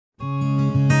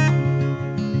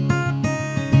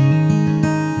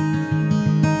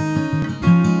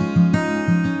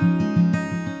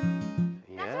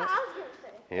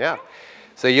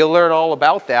So you'll learn all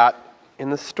about that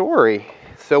in the story.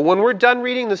 So when we're done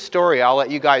reading the story, I'll let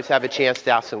you guys have a chance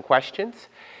to ask some questions.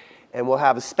 And we'll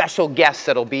have a special guest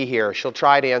that'll be here. She'll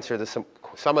try to answer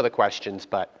some of the questions,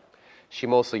 but she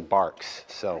mostly barks.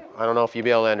 So I don't know if you'll be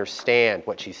able to understand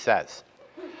what she says.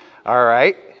 All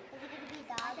right?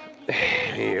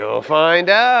 You'll find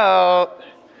out.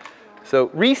 So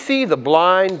Reesie the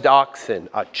Blind Dachshund,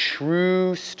 a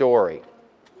true story.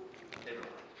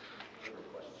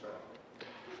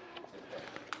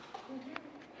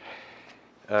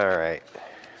 All right.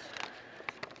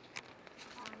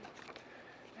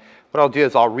 What I'll do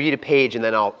is I'll read a page and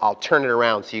then I'll turn it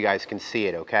around so you guys can see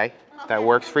it, okay? If that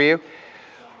works for you?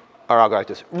 Or I'll go like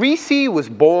this. Reesie was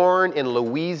born in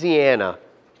Louisiana.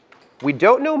 We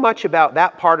don't know much about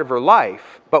that part of her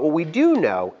life, but what we do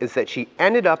know is that she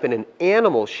ended up in an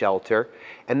animal shelter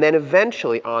and then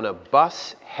eventually on a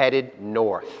bus headed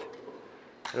north.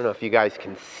 I don't know if you guys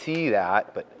can see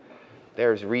that, but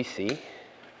there's Reesie.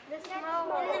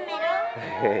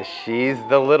 She's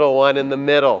the little one in the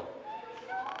middle.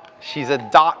 She's a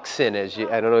dachshund, I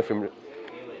don't know if you...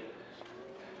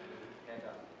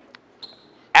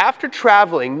 After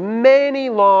traveling many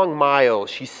long miles,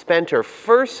 she spent her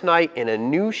first night in a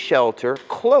new shelter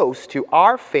close to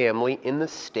our family in the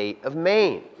state of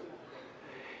Maine.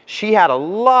 She had a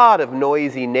lot of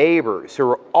noisy neighbors who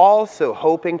were also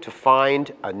hoping to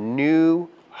find a new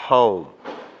home.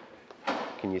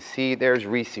 Can you see? There's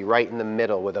Reesie right in the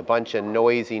middle with a bunch of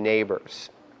noisy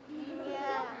neighbors.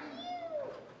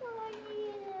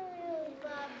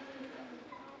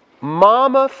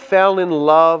 Mama fell in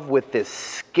love with this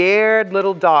scared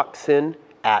little dachshund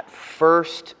at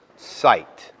first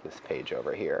sight. This page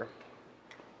over here.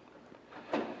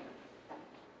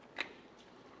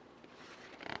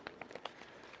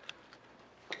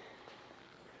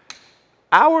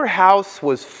 Our house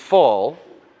was full,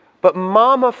 but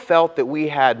Mama felt that we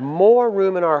had more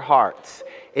room in our hearts,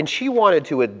 and she wanted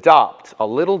to adopt a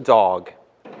little dog.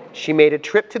 She made a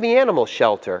trip to the animal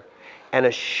shelter, and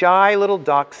a shy little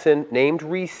dachshund named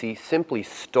Reesie simply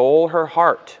stole her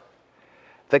heart.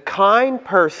 The kind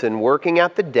person working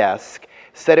at the desk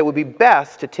said it would be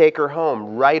best to take her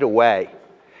home right away,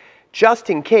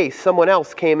 just in case someone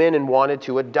else came in and wanted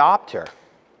to adopt her.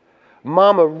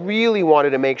 Mama really wanted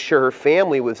to make sure her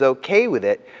family was okay with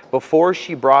it before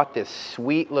she brought this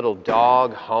sweet little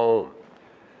dog home.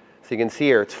 So you can see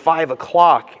here, it's 5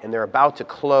 o'clock and they're about to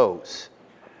close.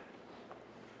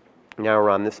 Now we're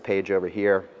on this page over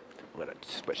here. I'm going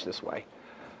to switch this way.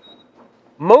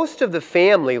 Most of the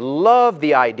family loved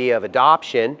the idea of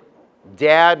adoption.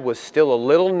 Dad was still a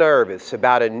little nervous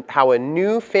about how a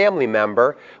new family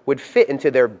member would fit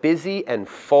into their busy and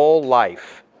full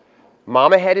life.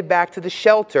 Mama headed back to the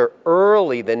shelter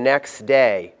early the next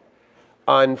day.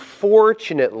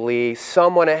 Unfortunately,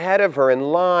 someone ahead of her in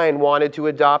line wanted to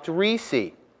adopt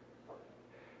Reesie.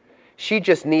 She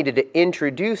just needed to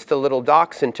introduce the little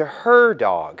dachshund to her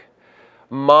dog.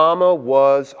 Mama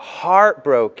was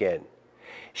heartbroken.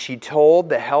 She told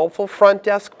the helpful front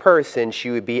desk person she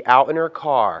would be out in her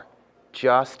car,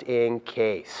 just in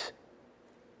case.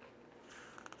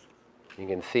 You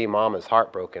can see Mama's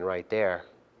heartbroken right there.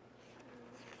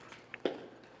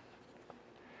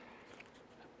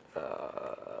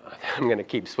 I'm going to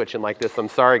keep switching like this. I'm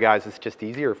sorry, guys. It's just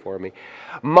easier for me.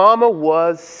 Mama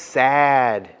was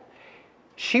sad.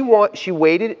 She went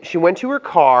to her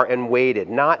car and waited,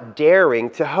 not daring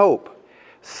to hope.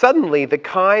 Suddenly, the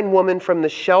kind woman from the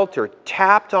shelter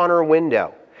tapped on her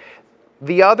window.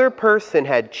 The other person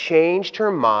had changed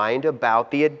her mind about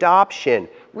the adoption.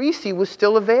 Reesie was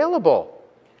still available.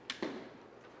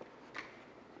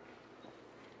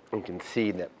 You can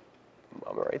see that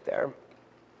Mama right there.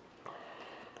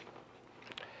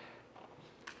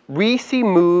 Reesie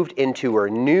moved into her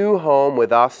new home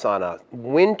with us on a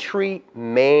wintry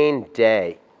Maine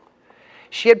day.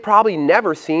 She had probably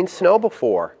never seen snow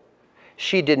before.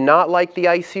 She did not like the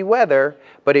icy weather,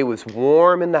 but it was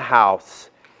warm in the house.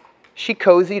 She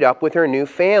cozied up with her new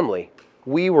family.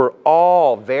 We were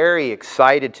all very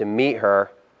excited to meet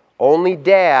her. Only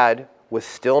Dad was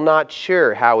still not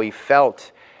sure how he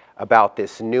felt about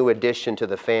this new addition to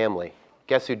the family.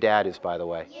 Guess who Dad is, by the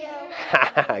way?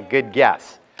 You. Good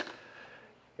guess.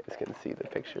 You guys can see the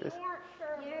pictures.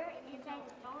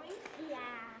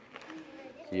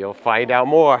 You'll find out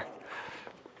more.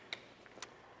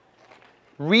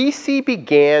 Reesie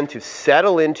began to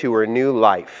settle into her new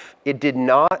life. It did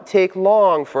not take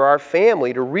long for our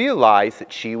family to realize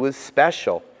that she was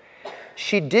special.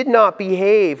 She did not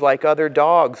behave like other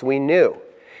dogs we knew.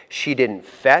 She didn't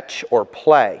fetch or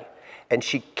play, and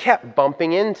she kept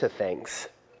bumping into things.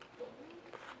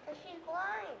 She's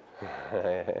blind.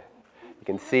 You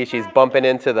can see she's bumping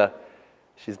into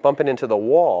the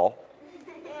wall.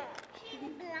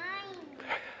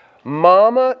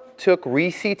 Mama took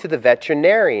Reesie to the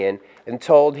veterinarian and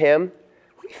told him,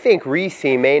 "We think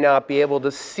Reesie may not be able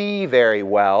to see very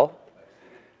well."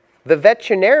 The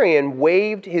veterinarian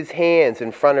waved his hands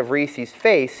in front of Reesie's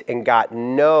face and got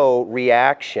no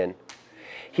reaction.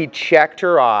 He checked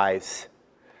her eyes.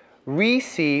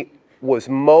 Reesie was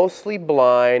mostly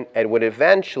blind and would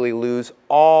eventually lose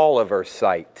all of her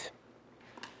sight.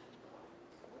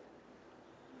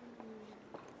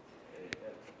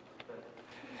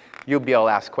 You'll be able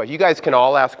to ask questions. You guys can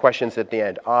all ask questions at the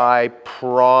end. I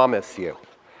promise you.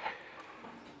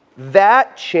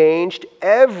 That changed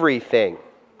everything.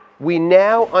 We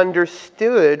now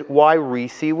understood why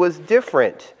Reesie was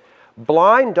different.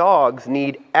 Blind dogs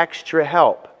need extra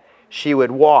help. She would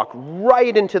walk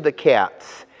right into the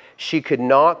cats. She could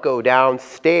not go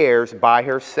downstairs by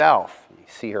herself. You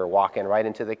see her walking right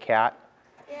into the cat?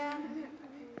 Yeah.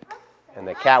 And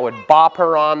the cat would bop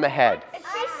her on the head. Is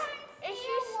she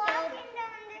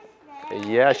still?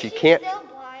 Yeah, she can't. Still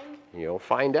blind? You'll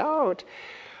find out.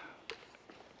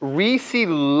 Reesie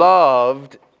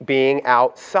loved being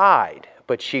outside,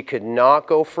 but she could not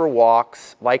go for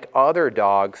walks like other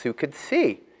dogs who could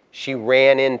see. She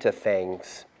ran into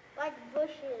things. Like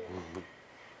bushes.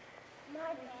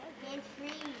 And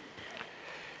trees.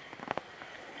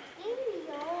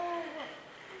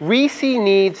 Reesie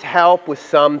needs help with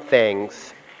some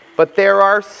things, but there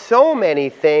are so many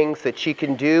things that she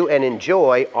can do and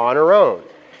enjoy on her own.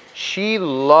 She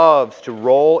loves to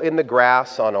roll in the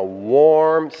grass on a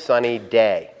warm, sunny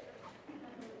day.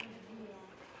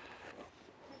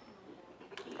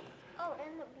 Oh,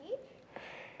 and the beach?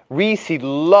 Reesie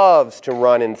loves to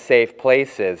run in safe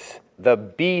places. The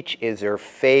beach is her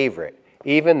favorite,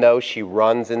 even though she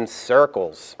runs in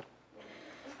circles.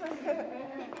 Of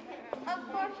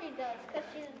course she does, because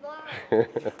she's blind.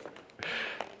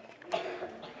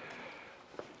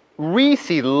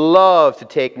 Reesie loves to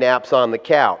take naps on the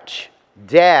couch.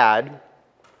 Dad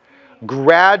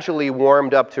gradually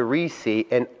warmed up to Reesie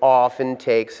and often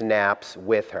takes naps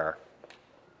with her.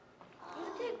 You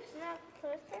take snaps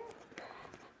with her?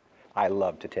 I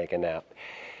love to take a nap.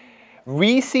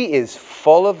 Reesie is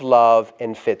full of love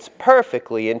and fits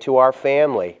perfectly into our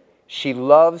family. She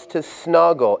loves to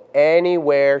snuggle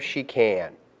anywhere she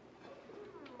can.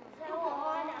 So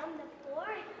on the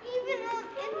floor? Even in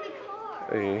the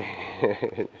car? In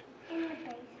the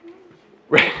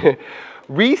basement?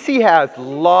 Reesie has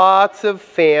lots of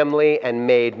family and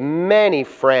made many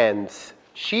friends.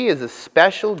 She is a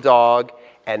special dog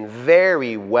and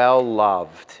very well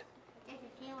loved.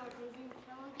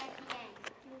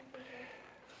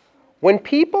 When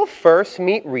people first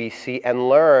meet Reesie and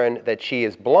learn that she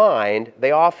is blind,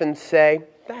 they often say,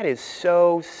 "That is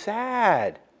so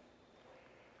sad."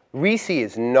 Reesie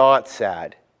is not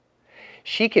sad.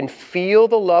 She can feel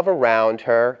the love around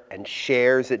her and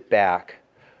shares it back.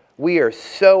 We are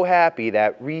so happy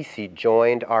that Reesie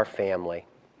joined our family.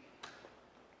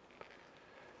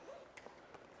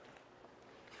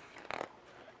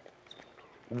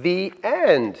 The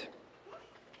end.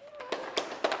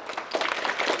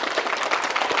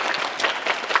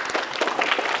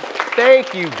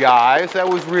 Thank you, guys. That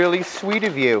was really sweet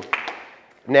of you.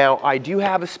 Now, I do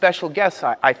have a special guest.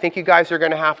 I think you guys are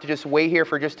going to have to just wait here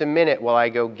for just a minute while I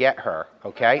go get her,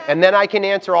 okay? And then I can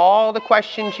answer all the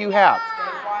questions you have.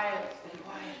 Stay quiet. Stay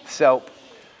quiet. So,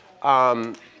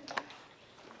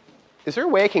 is there a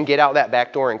way I can get out that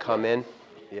back door and come in?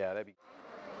 Yeah, that'd be...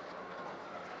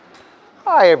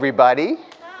 Hi, everybody. Hi.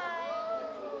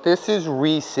 This is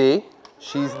Reesie.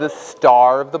 She's the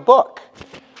star of the book.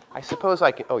 I suppose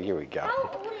I can... Oh, here we go. How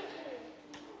old is she?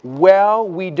 Well,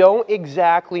 we don't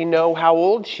exactly know how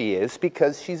old she is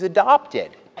because she's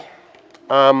adopted.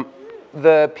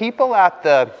 The people at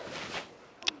the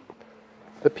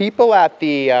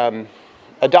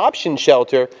adoption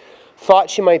shelter thought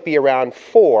she might be around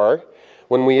 4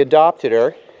 when we adopted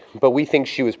her, but we think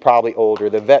she was probably older.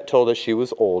 The vet told us she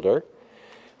was older.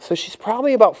 So she's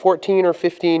probably about 14 or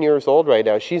 15 years old right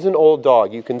now. She's an old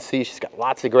dog. You can see she's got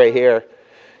lots of gray hair,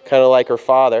 kind of like her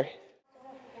father.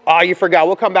 Oh, you forgot.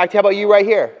 We'll come back to you. How about you right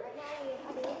here? I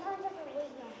have a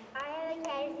cat. His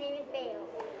name is Bale.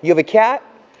 You have a cat?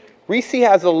 Reesie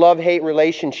has a love-hate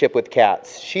relationship with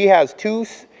cats. She has 2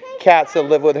 cats that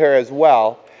live with her as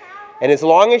well. And as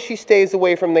long as she stays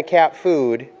away from the cat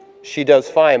food, she does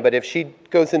fine. But if she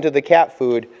goes into the cat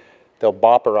food, they'll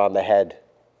bop her on the head.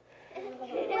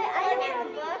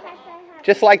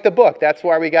 Just like the book. That's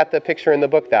why we got the picture in the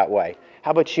book that way.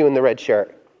 How about you in the red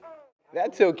shirt?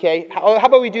 That's okay. How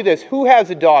about we do this? Who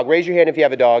has a dog? Raise your hand if you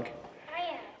have a dog.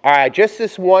 All right, just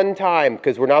this one time,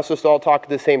 because we're not supposed to all talk at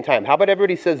the same time. How about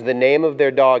everybody says the name of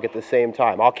their dog at the same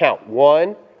time? I'll count.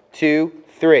 1, 2,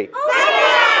 3.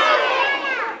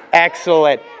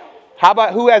 Excellent. How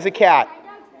about who has a cat?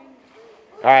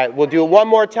 All right, we'll do it one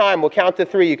more time. We'll count to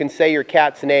 3. You can say your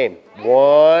cat's name.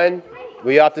 1.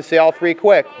 We have to say all 3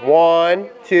 quick. 1,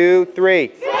 2,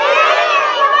 3.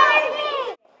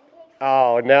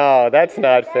 Oh, no, that's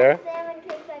not fair. Salmon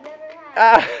cakes I've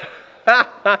ever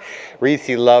had.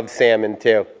 Reesie loves salmon,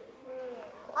 too.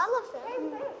 I love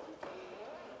salmon.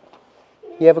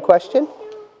 You have a question?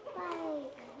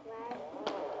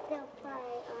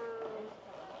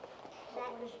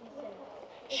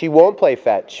 She won't play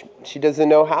fetch. She doesn't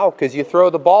know how, because you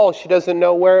throw the ball, she doesn't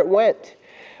know where it went.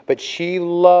 But she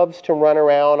loves to run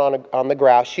around on the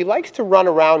grass. She likes to run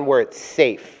around where it's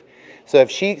safe. So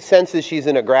if she senses she's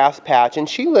in a grass patch and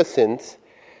she listens,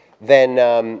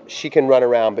 then she can run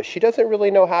around. But she doesn't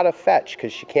really know how to fetch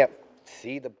because she can't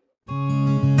see the...